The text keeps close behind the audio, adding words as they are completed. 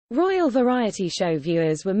Royal variety show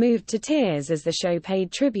viewers were moved to tears as the show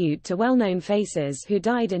paid tribute to well-known faces who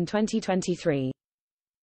died in 2023.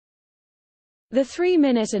 The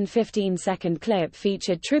 3-minute and 15-second clip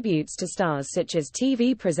featured tributes to stars such as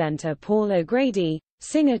TV presenter Paul O'Grady,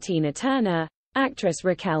 singer Tina Turner, actress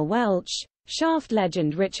Raquel Welch, Shaft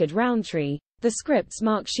legend Richard Roundtree, the Script's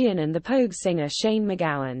Mark Sheehan and the Pogues singer Shane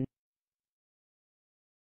MacGowan.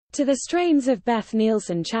 To the strains of Beth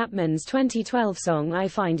Nielsen Chapman's 2012 song I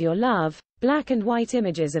Find Your Love, black and white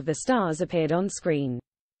images of the stars appeared on screen.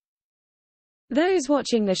 Those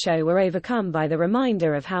watching the show were overcome by the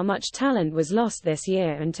reminder of how much talent was lost this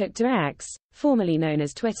year and took to X, formerly known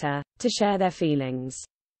as Twitter, to share their feelings.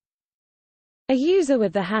 A user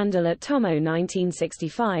with the handle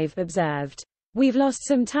 @Tomo1965 observed, "We've lost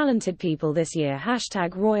some talented people this year.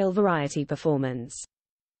 #Royal Variety Performance."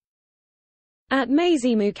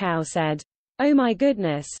 Maisie Mukau said, "Oh my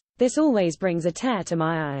goodness, this always brings a tear to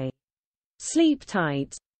my eye. Sleep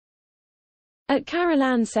tight."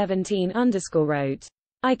 @Carolan17_ wrote,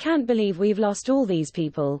 "I can't believe we've lost all these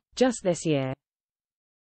people, just this year."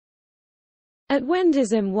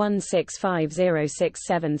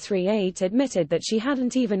 @Wendism16506738 admitted that she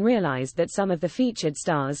hadn't even realized that some of the featured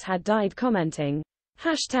stars had died, commenting,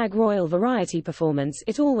 #Royal Variety Performance.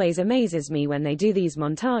 It always amazes me when they do these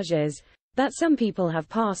montages, that some people have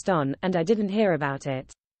passed on, and I didn't hear about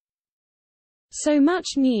it. So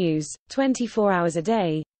much news, 24 hours a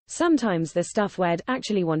day, sometimes the stuff we'd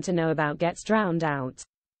actually want to know about gets drowned out.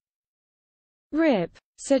 RIP.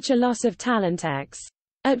 Such a loss of talent. X.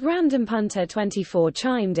 @RandomPunter24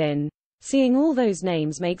 chimed in, "Seeing all those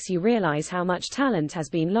names makes you realize how much talent has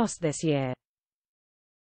been lost this year."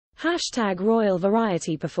 #Royal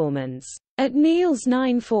Variety Performance.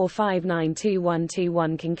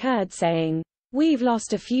 @Niels94592121 concurred, saying, "We've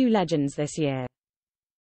lost a few legends this year."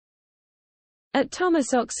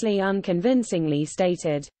 @Thomas Oxley unconvincingly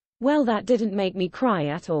stated, "Well, that didn't make me cry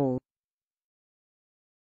at all."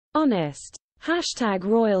 Honest.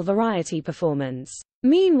 #Royal Variety Performance.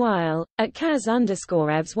 Meanwhile,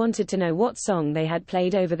 @Kaz_Evs wanted to know what song they had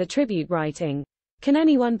played over the tribute, writing, "Can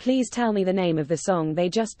anyone please tell me the name of the song they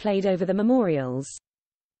just played over the memorials?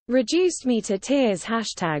 Reduced me to tears.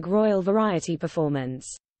 #Royal Variety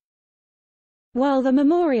Performance." While the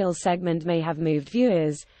memorial segment may have moved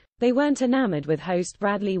viewers, they weren't enamored with host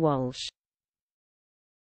Bradley Walsh.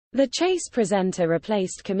 The Chase presenter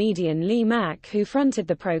replaced comedian Lee Mack, who fronted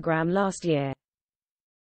the program last year.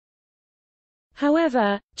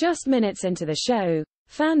 However, just minutes into the show,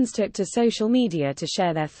 fans took to social media to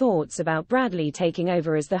share their thoughts about Bradley taking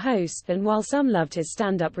over as the host, and while some loved his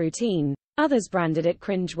stand-up routine, others branded it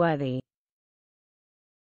cringe-worthy.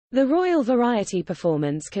 The Royal Variety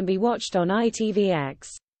Performance can be watched on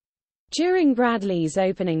ITVX. During Bradley's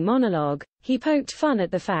opening monologue, he poked fun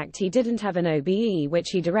at the fact he didn't have an OBE, which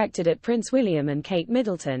he directed at Prince William and Kate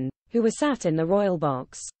Middleton, who were sat in the royal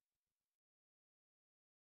box.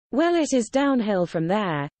 "Well, it is downhill from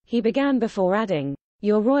there," he began before adding,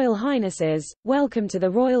 "Your Royal Highnesses, welcome to the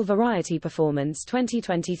Royal Variety Performance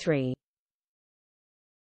 2023.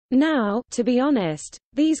 Now, to be honest,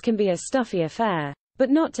 these can be a stuffy affair, but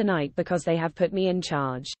not tonight because they have put me in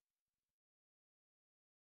charge."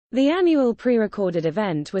 The annual pre-recorded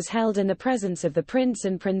event was held in the presence of the Prince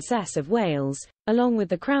and Princess of Wales, along with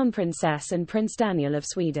the Crown Princess and Prince Daniel of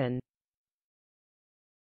Sweden.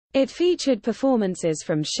 It featured performances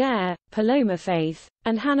from Cher, Paloma Faith,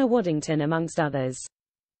 and Hannah Waddington amongst others.